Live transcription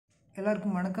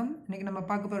எல்லாருக்கும் வணக்கம். இன்னைக்கு நம்ம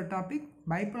பார்க்க போகிற டாபிக்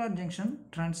பைபோலார் ஜங்ஷன்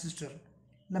டிரான்சிஸ்டர்.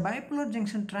 இந்த பைபோலார்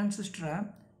ஜங்ஷன் டிரான்சிஸ்டரை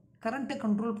கரண்ட்டை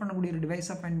கண்ட்ரோல் பண்ணக்கூடிய ஒரு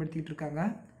டிவைஸாக பயன்படுத்திகிட்டு இருக்காங்க.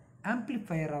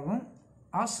 ஆம்ப்ளிஃபையராகவும்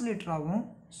ஆசிலேட்டராகவும்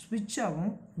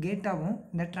ஸ்விட்சாகவும் கேட்டாகவும்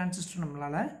இந்த டிரான்சிஸ்டர்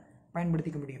நம்மளால்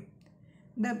பயன்படுத்திக்க முடியும்.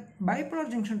 இந்த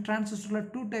பைபோலார் ஜங்ஷன் டிரான்சிஸ்டரில்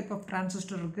 2 டைப் ஆஃப்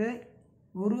டிரான்சிஸ்டர் இருக்குது.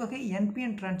 ஒரு வகை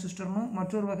என்பிஎன் டிரான்சிஸ்டர்னும்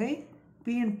மற்றொரு வகை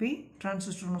பிஎன்பி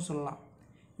டிரான்சிஸ்டர்னு சொல்லலாம்.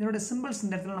 இதனோட சிம்பிள்ஸ்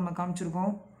இந்த இடத்துல நம்ம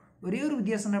காமிச்சிருக்கோம். ஒரே ஒரு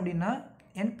வித்தியாசம் அப்படின்னா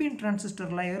என்பிஎன்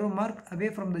டிரான்சிஸ்டரில் arrow mark away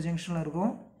from the ஜங்ஷனில்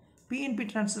இருக்கும். பிஎன்பி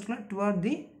டிரான்சிஸ்டரில் டுவார்ட்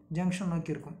தி ஜங்ஷன்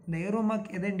நோக்கி இருக்கும். இந்த ஏரோ மார்க்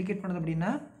எதை இண்டிகேட் பண்ணுது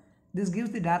அப்படின்னா this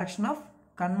gives the direction of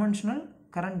conventional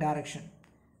current direction.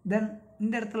 தென்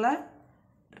இந்த இடத்துல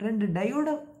 2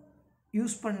 டயோடை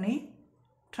யூஸ் பண்ணி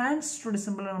டிரான்சிஸ்டரோட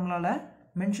சிம்பிளை நம்மளால்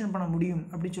மென்ஷன் பண்ண முடியும்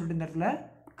அப்படின்னு சொல்லிட்டு இந்த இடத்துல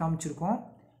காமிச்சிருக்கோம்.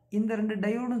 இந்த 2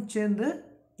 டயோடும் சேர்ந்து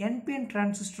என்பிஎன்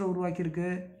டிரான்சிஸ்டரை உருவாக்கியிருக்கு.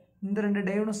 இந்த 2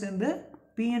 டயோடும் சேர்ந்து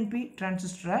பிஎன்பி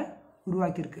டிரான்சிஸ்டரை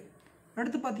உருவாக்கியிருக்கு.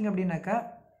 அடுத்து பார்த்திங்க அப்படின்னாக்கா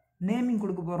நேமிங்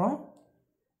கொடுக்க போகிறோம்.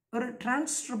 ஒரு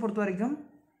டிரான்சிஸ்டரை பொறுத்த வரைக்கும்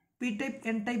பி டைப்,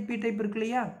 என் டைப், பி டைப் இருக்கு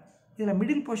இல்லையா? இதில்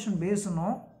மிடில் போர்ஷன்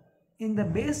பேஸுனும் இந்த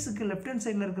பேஸுக்கு லெஃப்ட் ஹேண்ட்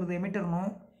சைடில் இருக்கிறது எமிட்டர்னும்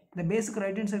இந்த பேஸுக்கு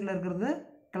ரைட் ஹேண்ட் சைடில் இருக்கிறது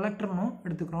கலெக்டர்னும்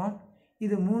எடுத்துக்கிறோம்.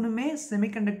 இது மூணுமே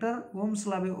செமிகண்டக்டர் ஓம்ஸ்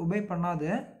லாவை ஒபே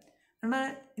பண்ணாது. ஆனால்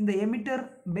இந்த எமிட்டர்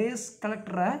பேஸ்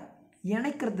கலெக்டரை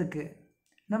இணைக்கிறதுக்கு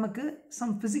நமக்கு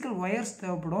சம் ஃபிசிக்கல் ஒயர்ஸ்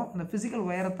தேவைப்படும். அந்த ஃபிசிக்கல்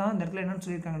ஒயரை தான் இந்த இடத்துல என்னென்னு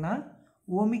சொல்லியிருக்காங்கன்னா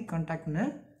ஓமிக் கான்டாக்ட்னு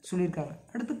சொல்லியிருக்காங்க.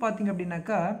 அடுத்து பார்த்திங்க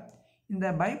அப்படின்னாக்கா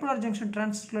இந்த பைபோலார் ஜங்ஷன்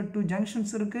டிரான்சிஸ்டரில் 2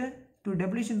 ஜங்ஷன்ஸ் இருக்குது, 2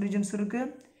 டெப்ளீஷன் ரீஜன்ஸ்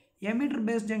இருக்குது. எமிட்டர்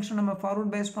பேஸ் ஜங்ஷன் நம்ம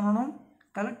ஃபார்வர்ட் பேஸ் பண்ணணும்,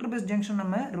 கலெக்டர் பேஸ் ஜங்ஷன்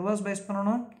நம்ம ரிவர்ஸ் பேஸ்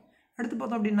பண்ணணும். அடுத்து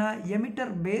பார்த்தோம் அப்படின்னா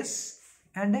எமிட்டர் பேஸ்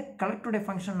அண்டு கலெக்டருடைய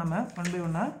ஃபங்க்ஷன் நம்ம 1 by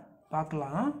 1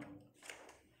 பார்க்கலாம்.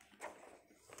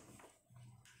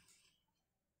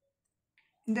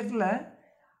 இந்த இடத்துல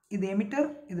இது எமிட்டர்,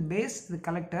 இது பேஸ், இது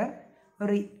கலெக்டர்.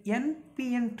 ஒரு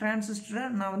என்பிஎன் டிரான்சிஸ்டரை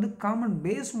நான் வந்து காமன்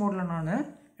பேஸ் மோடில் நான்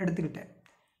எடுத்துக்கிட்டேன்.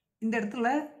 இந்த இடத்துல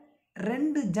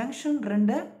 2 ஜங்ஷன்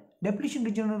 2 டெப்ளீஷன்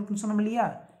ரீஜன் இருக்குன்னு சொன்னோம் இல்லையா?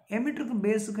 எமிட்டருக்கும்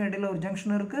பேஸுக்கும் இடையில் ஒரு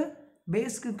ஜங்ஷன் இருக்குது,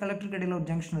 பேஸுக்கு கலெக்டருக்கு இடையில் ஒரு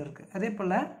ஜங்ஷன் இருக்குது. அதே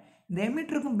போல் இந்த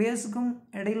எமிட்டருக்கும் பேஸுக்கும்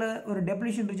இடையில் ஒரு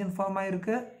டெப்ளீஷன் ரீஜன் ஃபார்ம்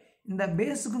ஆகிருக்கு, இந்த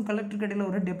பேஸுக்கும் கலெக்டருக்கு இடையில்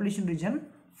ஒரு டெப்ளீஷன் ரீஜன்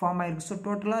ஃபார்ம் ஆகிருக்கு. ஸோ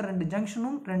டோட்டலாக 2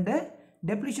 ஜங்ஷனும் 2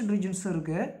 டெப்ளீஷன் ரீஜன்ஸும்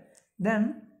இருக்குது. தென்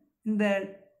இந்த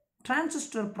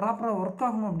டிரான்சிஸ்டர் ப்ராப்பராக ஒர்க்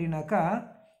ஆகணும் அப்படின்னாக்கா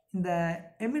இந்த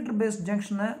எமிட்டர் பேஸ்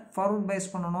ஜங்ஷனை ஃபார்வர்ட் பைஸ்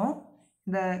பண்ணணும்,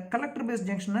 இந்த கலெக்டர் பேஸ்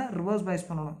ஜங்ஷனை ரிவர்ஸ் பைஸ்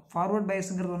பண்ணணும். ஃபார்வர்ட்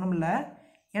பைஸுங்கிறது ஒன்றும் இல்லை,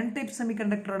 என் டைப்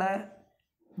செமிகண்டக்டரோட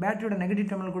பேட்டரியோட நெகட்டிவ்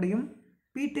டெர்மினல் கூடயும்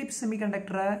பி டைப்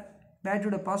செமிகண்டக்டரை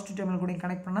பேட்டரியோட பாசிட்டிவ் டெர்மினல் கூடயும்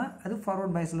கனெக்ட் பண்ணால் அது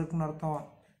ஃபார்வர்ட் பைஸில் இருக்குன்னு அர்த்தம்.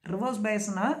 ரிவர்ஸ்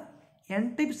பைஸ்னால்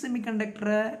என் type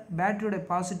செமிகண்டக்டரை பேட்டரியோட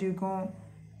பாசிட்டிவ்க்கும்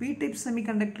B type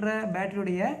செமிகண்டக்டரை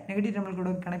பேட்டரியோடைய negative terminal கூட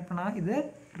கனெக்ட் பண்ணால் இது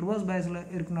ரிவர்ஸ் பயாஸில்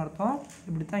இருக்குன்னு அர்த்தம்.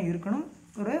 இப்படி தான் இருக்கணும்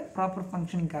ஒரு ப்ராப்பர்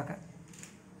ஃபங்க்ஷனிங்காக.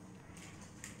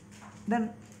 தென்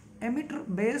எமிட்டர்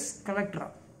பேஸ் கலெக்டரா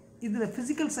இதில்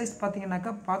ஃபிசிக்கல் சைஸ்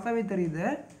பார்த்தீங்கன்னாக்கா பார்த்தாவே தெரியுது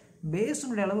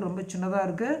பேஸுடைய அளவு ரொம்ப சின்னதாக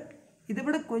இருக்குது. இதை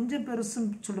விட கொஞ்சம்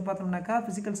பெருசுன்னு சொல்லிட்டு பார்த்தோம்னாக்கா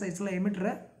ஃபிசிக்கல் சைஸில்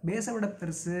எமிட்டரை பேஸை விட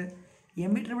பெருசு,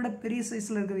 எமிட்டரை விட பெரிய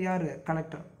சைஸில் இருக்கிறது யார்?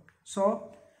 கலெக்டர். ஸோ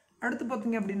அடுத்து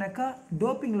பார்த்தீங்க அப்படின்னாக்கா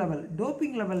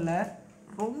டோப்பிங் லெவலில்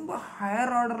ரொம்ப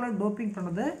ஹையர் ஆர்டரில் டோப்பிங்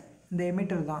பண்ணது இந்த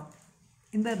எமிட்டர் தான்.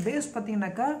 இந்த பேஸ்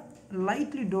பார்த்தீங்கன்னாக்கா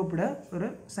லைட்லி டோப்டு ஒரு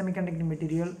செமிகண்டக்டிங்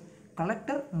மெட்டீரியல்,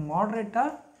 கலெக்டர்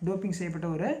மாடரேட்டாக டோப்பிங் செய்யப்பட்ட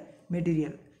ஒரு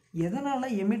மெட்டீரியல்.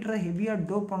 எதனால் எமிட்டரை ஹெவியாக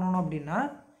டோப் பண்ணணும் அப்படின்னா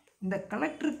இந்த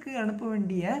கலெக்டருக்கு அனுப்ப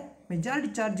வேண்டிய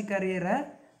மெஜாரிட்டி சார்ஜ் கேரியரை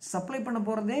சப்ளை பண்ண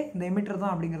போகிறதே இந்த எமிட்டர்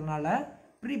தான். அப்படிங்கிறதுனால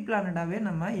ப்ரீ பிளானடாகவே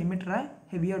நம்ம எமிட்டரை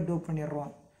ஹெவியாக டோப்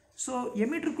பண்ணிடுறோம். ஸோ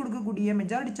எமிட்டர் கொடுக்கக்கூடிய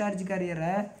மெஜாரிட்டி சார்ஜ்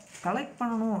கேரியரை கலெக்ட்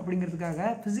பண்ணணும் அப்படிங்கிறதுக்காக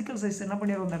ஃபிசிக்கல் சைஸ் என்ன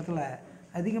பண்ணிடுறோம், இந்த இடத்துல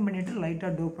அதிகம் பண்ணிவிட்டு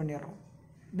லைட்டாக டோப் பண்ணிடுறோம்.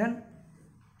 தென்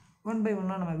 1 by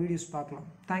 1 நம்ம வீடியோஸ் பார்க்கலாம்.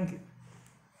 தேங்க்யூ.